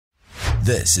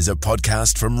This is a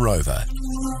podcast from Rover.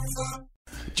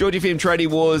 George FM Tradie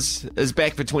Wars is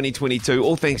back for 2022.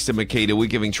 All thanks to Makita, we're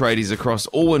giving tradies across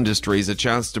all industries a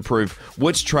chance to prove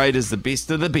which trade is the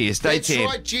best of the best. That's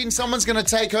right, Jen. Someone's going to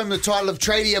take home the title of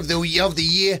Tradie of the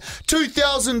Year.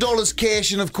 $2,000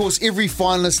 cash, and of course, every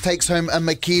finalist takes home a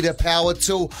Makita power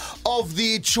tool of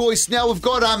their choice. Now we've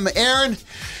got Aaron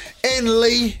and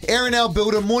Lee. Aaron, our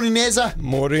builder. Morning, Nazza.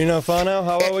 Morena whanau,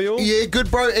 how are you all? Yeah, good,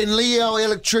 bro. And Lee, our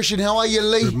electrician. How are you,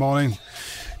 Lee? Good morning.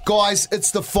 Guys, it's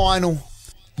the final.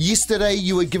 Yesterday,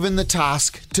 you were given the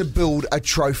task to build a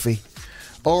trophy.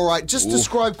 All right, just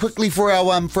describe quickly for our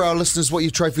listeners what your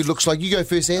trophy looks like. You go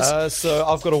first, Az. So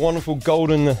I've got a wonderful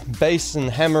golden base and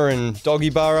hammer and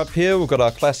doggy bar up here. We've got our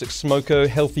classic Smoko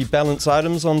healthy balance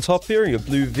items on top here. Your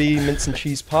blue V mince and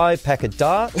cheese pie, pack of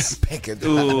darts.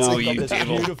 Ooh, you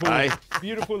devil.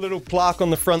 Beautiful little plaque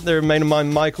on the front there, made of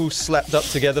mine, Michael, slapped up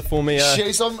together for me. He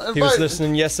was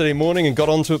listening yesterday morning and got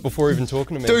onto it before even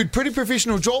talking to me. Dude, pretty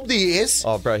professional job there, Ez.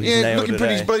 Oh, bro, he's nailed looking it,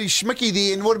 pretty bloody schmicky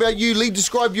there. And what about you, Lee?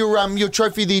 Describe your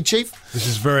trophy there, Chief. This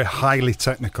is very highly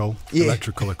technical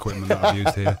electrical equipment that I've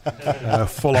used here.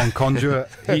 Full-on conduit,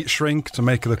 heat shrink to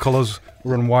make the colours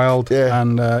run wild,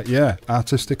 and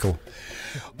artistical.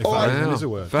 If that is a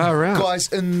word. Far out. Guys,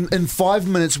 in 5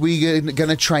 minutes we're going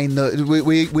to train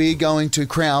we're going to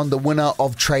crown the winner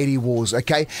of Tradie Wars.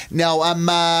 Okay, now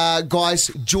guys,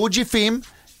 George FM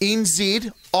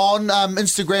NZ on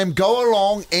Instagram, go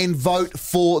along and vote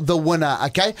for the winner,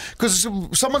 okay? Because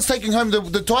someone's taking home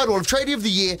the title of Tradie of the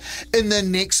Year in the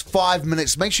next 5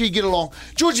 minutes. Make sure you get along.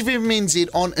 George FM NZ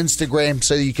on Instagram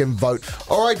so you can vote.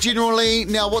 All right, generally,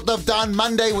 now what they've done,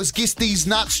 Monday was Guess These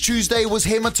Nuts, Tuesday was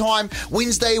Hammer Time,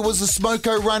 Wednesday was the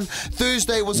Smoko Run,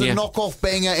 Thursday was a knockoff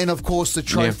banger, and of course the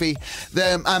trophy.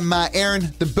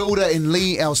 Aaron, the builder, and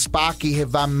Lee, our Sparky,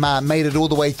 have made it all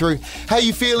the way through. How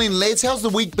you feeling, lads? How's the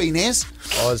week been, Az?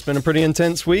 Oh, it's been a pretty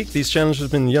intense week. These challenges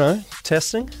have been,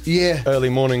 testing. Yeah. Early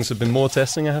mornings have been more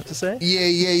testing, I have to say.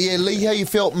 Yeah. Lee, how you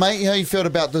felt, mate? How you felt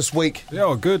about this week? Yeah,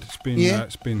 well, good.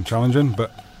 It's been challenging,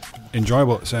 but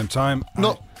enjoyable at the same time.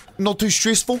 Not too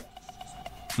stressful?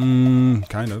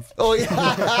 Kind of. Oh,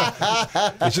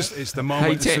 yeah. It's the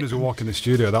moment as soon as we walk in the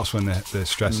studio, that's when the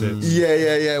stress hits.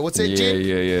 Yeah. What's that, Jen?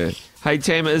 Yeah. Hey,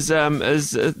 Tam, is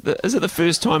it the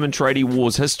first time in Tradie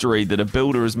Wars history that a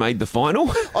builder has made the final?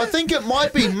 I think it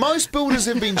might be. Most builders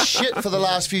have been shit for the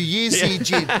last few years here,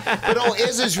 Jen. But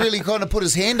Ez has really kind of put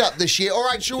his hand up this year. All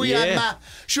right, shall we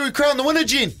crown the winner,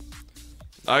 Jen?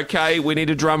 Okay, we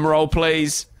need a drum roll,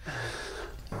 please.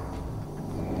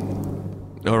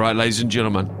 All right, ladies and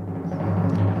gentlemen,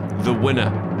 the winner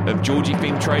of George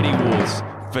FM Tradie Wars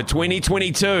for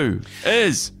 2022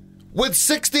 is... with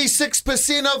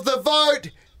 66% of the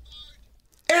vote,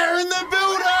 Aaron the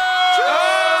Builder!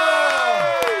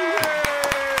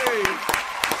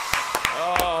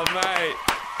 Oh, mate.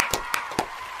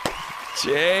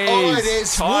 Jeez. All right,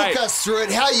 Ez, walk us through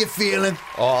it. How you feeling?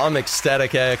 Oh, I'm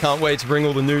ecstatic, I can't wait to bring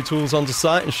all the new tools onto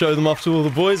site and show them off to all the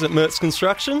boys at Mertz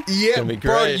Construction. Yeah, it's gonna be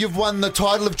great. Bro, you've won the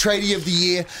title of Tradie of the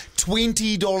Year,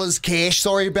 $20 cash.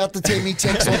 Sorry about the Tammy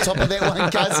tax on top of that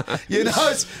one, cuz.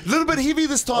 It's a little bit heavy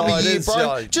this time of year,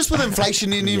 bro. Just with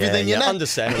inflation and everything, you know.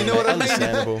 Understandable.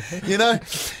 You know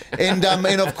what I mean?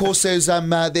 And of course there's their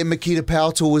Makita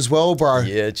power tool as well, bro.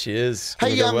 Yeah, cheers.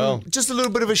 Hey, just a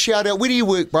little bit of a shout out. Where do you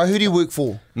work, bro? Who do you work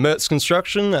for? Mertz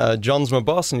Construction. John's my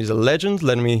boss and he's a legend,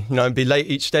 letting me be late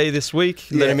each day this week,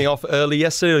 letting me off early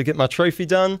yesterday to get my trophy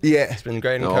done. Yeah. It's been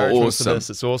great encouragement for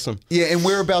this. It's awesome. Yeah, and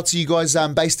whereabouts are you guys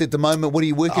based at the moment? What are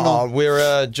you working on?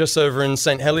 We're just over in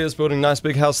St Heliers, building a nice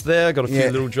big house there. Got a few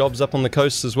little jobs up on the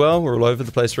coast as well. We're all over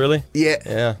the place, really.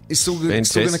 Yeah. You're still going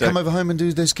to come over home and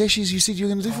do those cashies you said you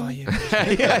were going to do for me?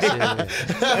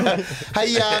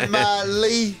 Hey,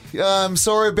 Lee,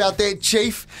 sorry about that,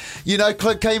 Chief.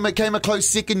 Came a close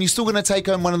second. You're still going to take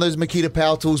home one of those Makita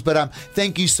power tools, but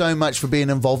thank you so much for being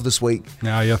involved this week.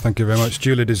 Yeah, thank you very much.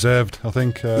 Duly deserved, I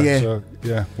think. So,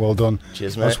 well done.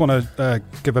 Cheers, mate. I just want to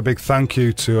give a big thank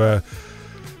you to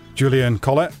Julian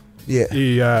Collett.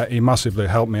 Yeah, he massively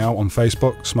helped me out on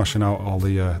Facebook, smashing out all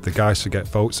the guys to get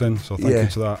votes in. So thank you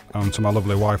to that, and to my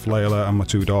lovely wife Layla and my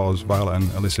two daughters Violet and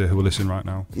Alyssa, who are listening right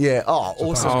now. Yeah,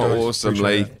 awesome. Awesome,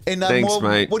 Lee. And thanks,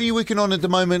 mate. What are you working on at the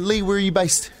moment, Lee? Where are you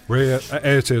based? We're at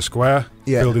Ayrton Square,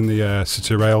 building the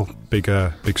City Rail, big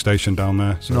station down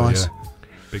there. So, nice.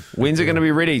 When's it going to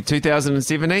be ready?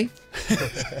 2070?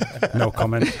 No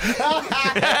comment.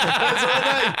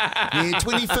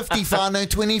 2050, Fano,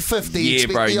 2050.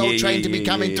 Expect the old train to be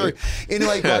coming through.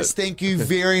 Anyway, guys, thank you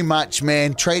very much,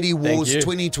 man. Tradie Wars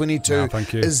 2022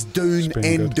 is doon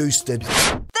and doosted.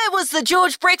 That was was the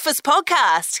George Breakfast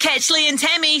Podcast. Catch Lee and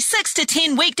Tammy 6 to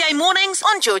 10 weekday mornings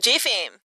on George FM.